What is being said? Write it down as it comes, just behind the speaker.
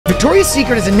Victoria's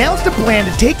Secret has announced a plan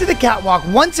to take to the catwalk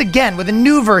once again with a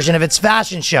new version of its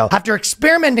fashion show. After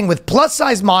experimenting with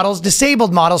plus-size models,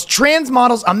 disabled models, trans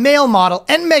models, a male model,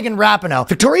 and Megan Rapinoe,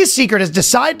 Victoria's Secret has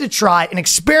decided to try an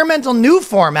experimental new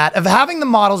format of having the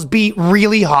models be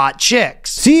really hot chicks.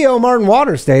 CEO Martin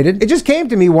Waters stated, "It just came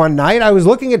to me one night. I was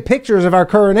looking at pictures of our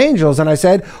current angels and I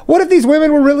said, what if these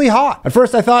women were really hot? At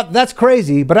first I thought, that's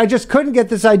crazy, but I just couldn't get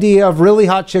this idea of really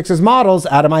hot chicks as models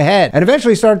out of my head. And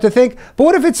eventually started to think, but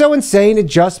what if it's so insane it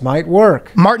just might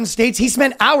work?" Martin states he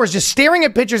spent hours just staring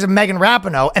at pictures of Megan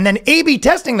Rapinoe and then A/B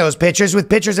testing those pictures with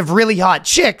pictures of really hot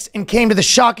chicks and came to the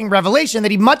shocking revelation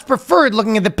that he much preferred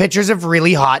looking at the pictures of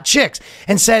really hot chicks,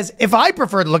 and says, if I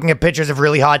preferred looking at pictures of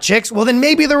really hot chicks, well then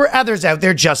maybe there were others out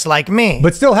there just like me.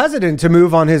 But still hesitant to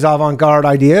move on his avant-garde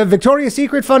idea, Victoria's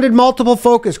Secret funded multiple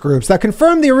focus groups that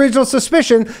confirmed the original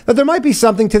suspicion that there might be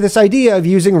something to this idea of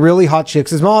using really hot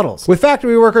chicks as models, with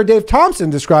factory worker Dave Thompson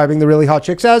describing the really hot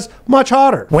chicks as much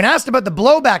hotter. When asked about the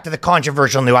blowback to the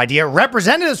controversial new idea,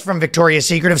 representatives from Victoria's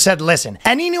Secret have said, listen,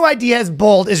 any new idea as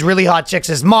bold as really hot chicks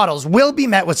as models will be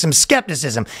met with some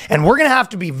skepticism, and we're going to have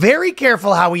to be very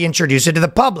careful how we introduce it to the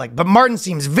public. But Martin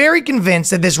seems very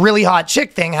convinced that this really hot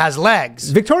chick thing has legs.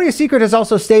 Victoria's Secret has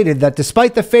also stated that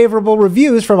despite the favorable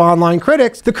reviews from online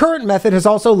critics, the current method has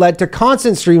also led to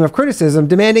constant stream of criticism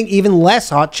demanding even less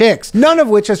hot chicks, none of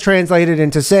which has translated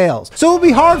into sales. So it will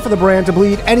be hard for the brand to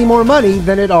bleed any more money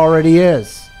than it already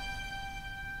is.